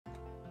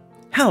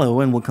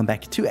Hello and welcome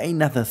back to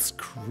another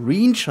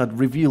screenshot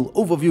reveal,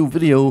 overview,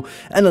 video,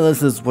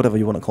 analysis, whatever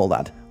you want to call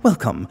that.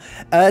 Welcome.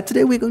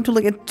 Today we're going to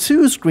look at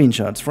two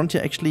screenshots.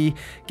 Frontier actually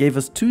gave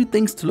us two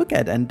things to look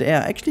at, and they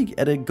are actually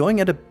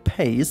going at a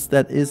pace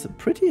that is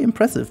pretty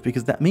impressive,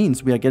 because that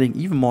means we are getting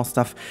even more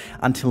stuff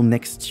until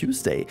next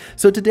Tuesday.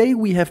 So today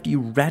we have the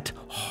Red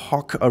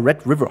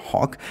River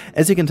Hawk.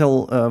 As you can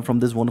tell from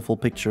this wonderful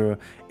picture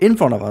in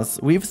front of us,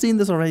 we've seen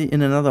this already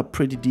in another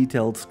pretty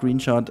detailed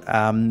screenshot.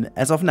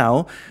 As of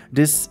now,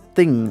 this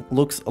thing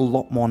looks a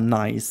lot more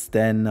nice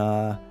than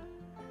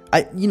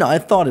I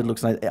thought it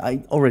looks nice.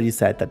 I already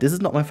said that this is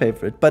not my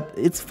favorite, but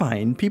it's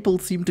fine. People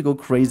seem to go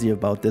crazy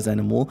about this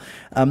animal.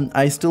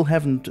 I still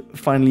haven't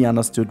finally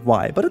understood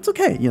why, but it's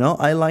okay.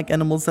 I like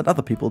animals that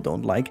other people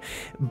don't like.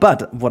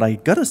 But what I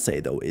gotta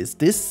say though is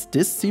this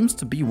seems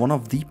to be one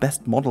of the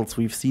best models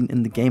we've seen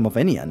in the game of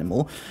any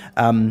animal.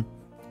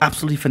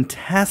 Absolutely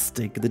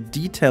fantastic. The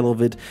detail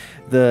of it,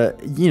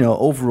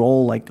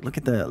 overall, like look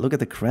at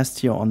the crest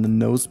here on the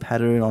nose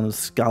pattern, on the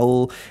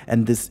skull,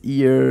 and this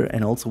ear,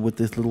 and also with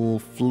this little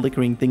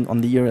flickering thing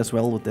on the ear as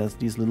well, with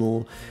these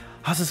little,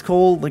 how's this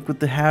called, like with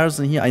the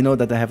hairs in here. I know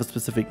that they have a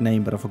specific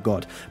name, but I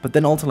forgot. But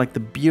then also like the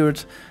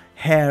beard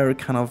hair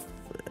kind of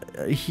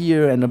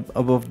here and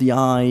above the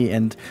eye,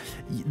 and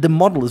the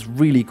model is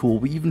really cool.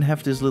 We even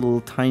have this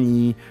little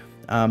tiny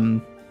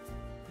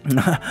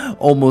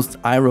almost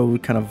arrow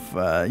kind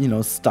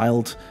of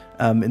styled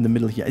in the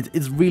middle here.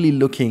 It's really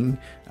looking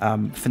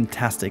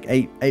fantastic.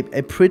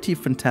 A pretty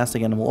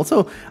fantastic animal.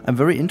 Also, I'm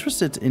very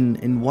interested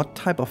in what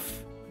type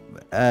of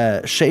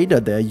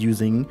shader they're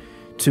using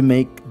to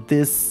make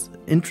this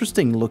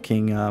interesting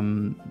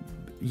looking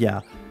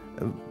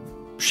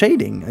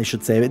shading, I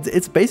should say.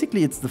 It's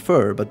basically the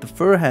fur, but the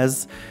fur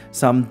has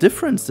some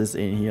differences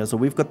in here. So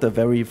we've got the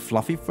very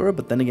fluffy fur,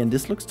 but then again,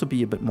 this looks to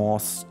be a bit more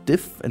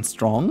stiff and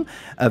strong.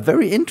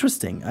 Very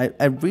interesting.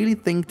 I really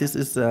think this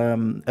is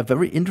a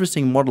very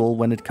interesting model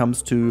when it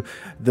comes to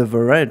the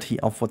variety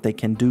of what they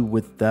can do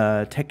with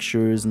the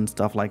textures and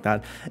stuff like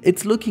that.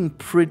 It's looking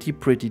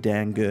pretty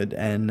dang good.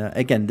 And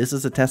again, this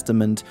is a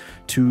testament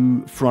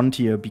to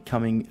Frontier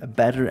becoming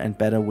better and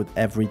better with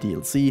every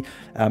DLC.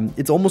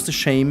 It's almost a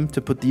shame to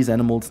put these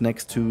animals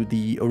next to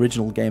the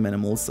original game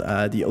animals.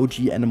 The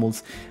OG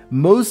animals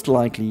most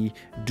likely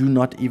do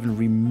not even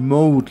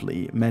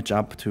remotely match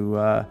up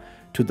to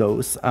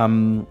those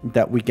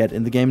that we get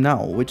in the game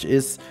now, which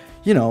is,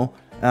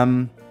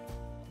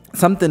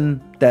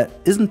 something that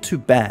isn't too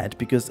bad,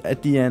 because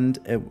at the end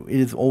it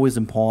is always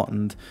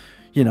important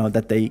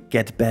that they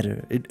get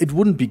better. It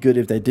wouldn't be good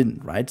if they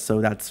didn't, right? So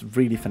that's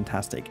really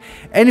fantastic.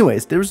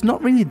 Anyways, there's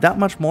not really that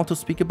much more to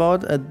speak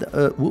about.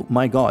 Oh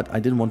my god, I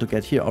didn't want to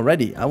get here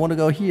already. I want to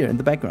go here in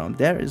the background.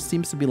 There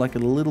seems to be like a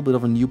little bit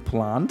of a new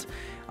plant.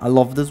 I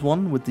love this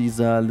one with these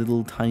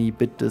little tiny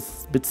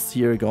bits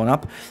here going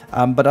up.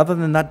 But other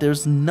than that,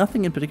 there's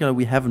nothing in particular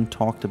we haven't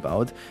talked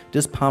about.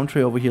 This palm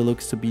tree over here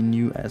looks to be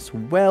new as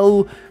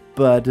well.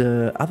 But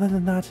other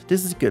than that,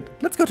 this is good.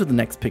 Let's go to the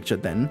next picture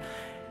then.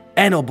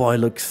 And oh boy,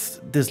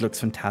 this looks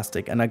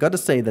fantastic. And I gotta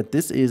say that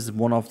this is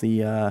one of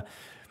the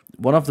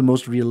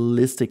most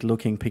realistic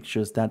looking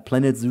pictures that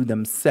Planet Zoo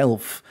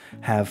themselves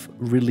have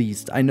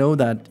released. I know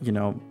that,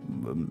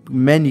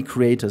 many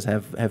creators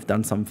have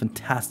done some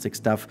fantastic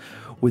stuff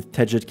with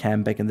Tejet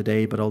Cam back in the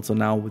day, but also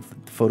now with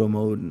photo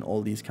mode and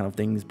all these kind of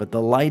things. But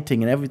the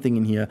lighting and everything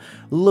in here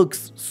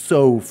looks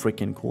so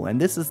freaking cool. And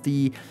this is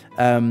the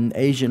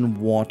Asian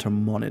water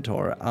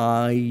monitor.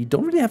 I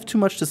don't really have too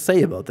much to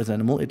say about this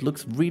animal. It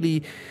looks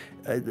really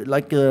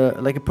like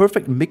a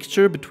perfect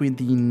mixture between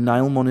the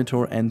Nile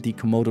monitor and the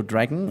Komodo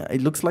dragon.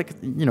 It looks like,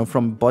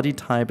 from body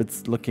type,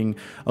 it's looking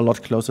a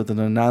lot closer to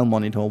the Nile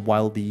monitor,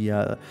 while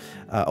the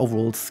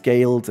overall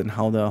scales and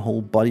how the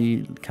whole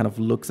body kind of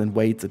looks and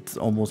weights, it's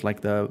almost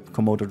like the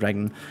Komodo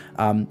dragon.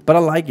 But I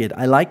like it.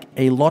 I like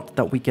a lot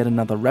that we get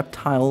another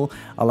reptile.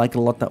 I like a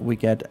lot that we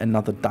get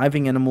another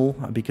diving animal,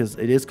 because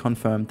it is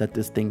confirmed that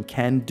this thing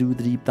can do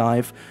the deep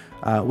dive.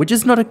 Which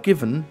is not a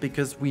given,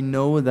 because we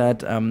know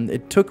that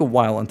it took a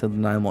while until the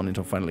Nile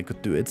monitor finally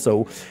could do it.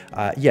 So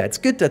yeah, it's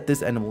good that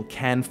this animal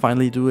can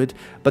finally do it.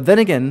 But then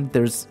again,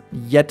 there's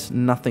yet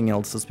nothing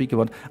else to speak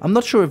about. I'm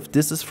not sure if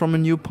this is from a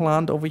new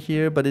plant over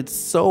here, but it's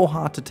so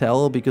hard to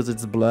tell because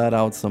it's blurred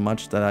out so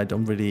much that I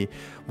don't really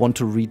want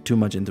to read too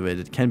much into it.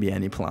 It can be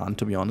any plant,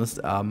 to be honest.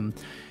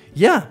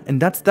 Yeah, and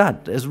that's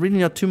that. There's really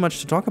not too much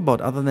to talk about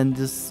other than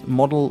this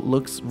model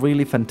looks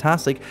really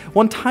fantastic.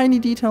 One tiny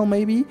detail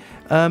maybe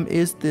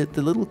is the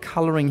little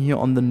coloring here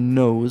on the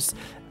nose.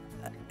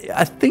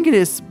 I think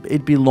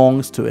it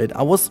belongs to it.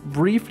 I was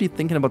briefly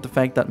thinking about the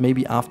fact that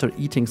maybe after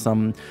eating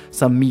some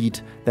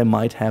meat, they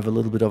might have a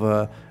little bit of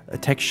a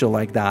texture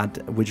like that,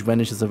 which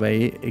vanishes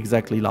away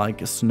exactly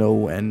like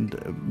snow and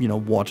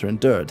water and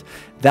dirt.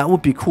 That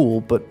would be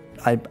cool, but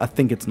I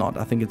think it's not.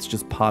 I think it's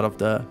just part of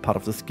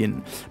the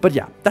skin. But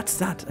yeah, that's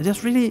that.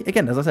 Just really,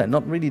 again, as I said,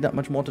 not really that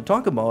much more to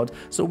talk about.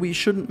 So we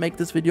shouldn't make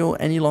this video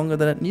any longer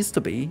than it needs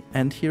to be.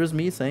 And here's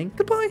me saying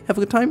goodbye. Have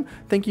a good time.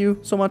 Thank you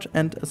so much,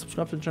 and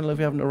subscribe to the channel if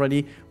you haven't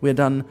already. We're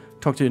done.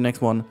 Talk to you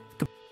next one. Goodbye.